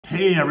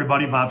Hey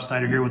everybody, Bob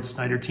Snyder here with the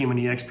Snyder team and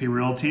eXp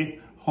Realty.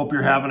 Hope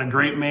you're having a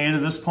great May to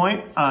this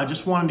point.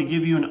 Just wanted to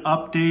give you an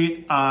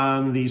update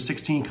on the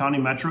 16 county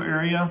metro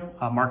area,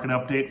 a market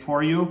update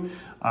for you,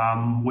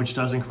 which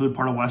does include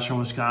part of western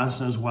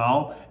Wisconsin as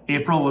well.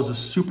 April was a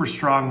super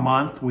strong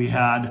month. We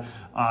had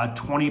a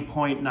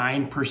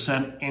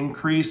 20.9%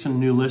 increase in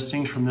new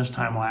listings from this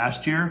time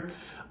last year.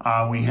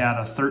 We had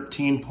a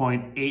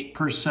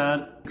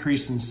 13.8%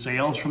 increase in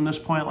sales from this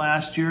point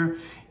last year,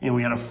 and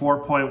we had a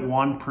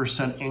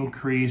 4.1%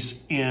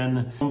 increase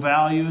in home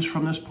values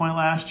from this point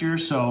last year.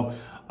 So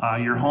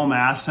your home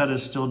asset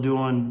is still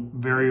doing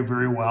very,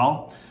 very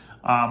well.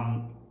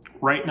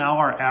 Right now,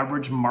 our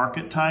average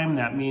market time,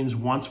 that means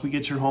once we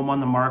get your home on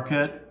the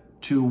market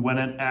to when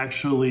it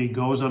actually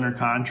goes under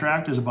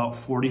contract, is about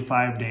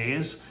 45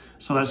 days.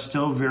 So that's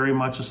still very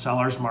much a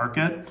seller's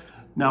market.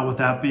 Now, with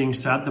that being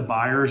said, the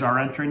buyers are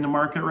entering the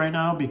market right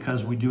now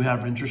because we do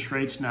have interest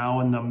rates now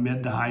in the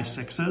mid to high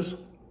sixes,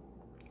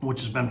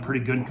 which has been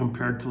pretty good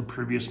compared to the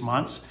previous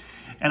months.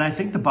 And I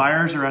think the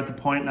buyers are at the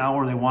point now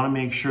where they want to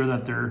make sure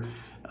that they're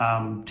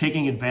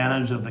taking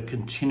advantage of the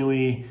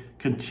continually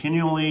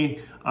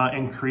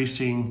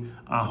increasing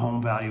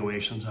home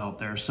valuations out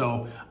there.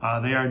 So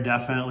they are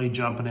definitely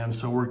jumping in.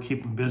 So we're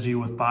keeping busy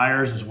with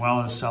buyers as well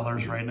as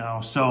sellers right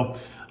now. So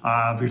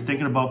if you're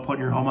thinking about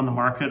putting your home on the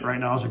market, right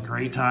now is a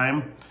great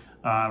time,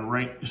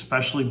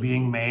 especially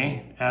being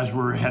May, as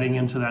we're heading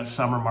into that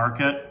summer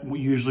market.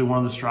 Usually one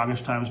of the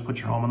strongest times to put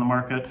your home on the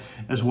market,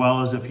 as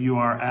well as if you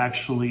are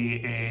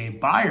actually a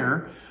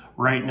buyer.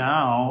 Right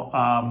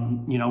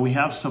now, we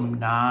have some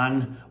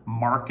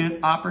non-market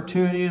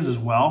opportunities as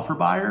well for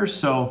buyers.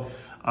 So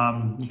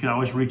you can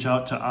always reach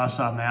out to us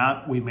on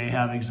that. We may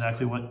have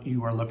exactly what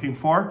you are looking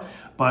for.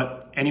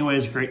 But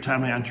anyways, great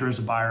time to enter as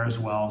a buyer as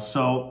well.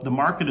 So the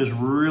market is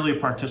really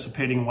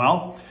participating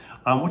well,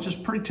 which is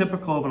pretty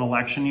typical of an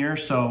election year.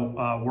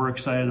 So we're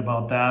excited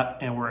about that,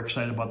 and we're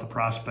excited about the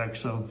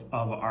prospects of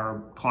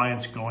our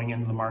clients going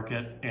into the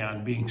market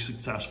and being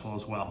successful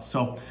as well.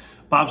 So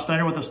Bob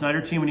Snyder with the Snyder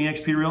team and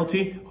eXp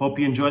Realty. Hope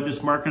you enjoyed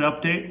this market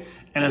update.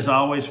 And as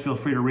always, feel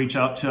free to reach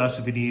out to us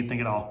if you need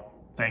anything at all.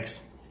 Thanks.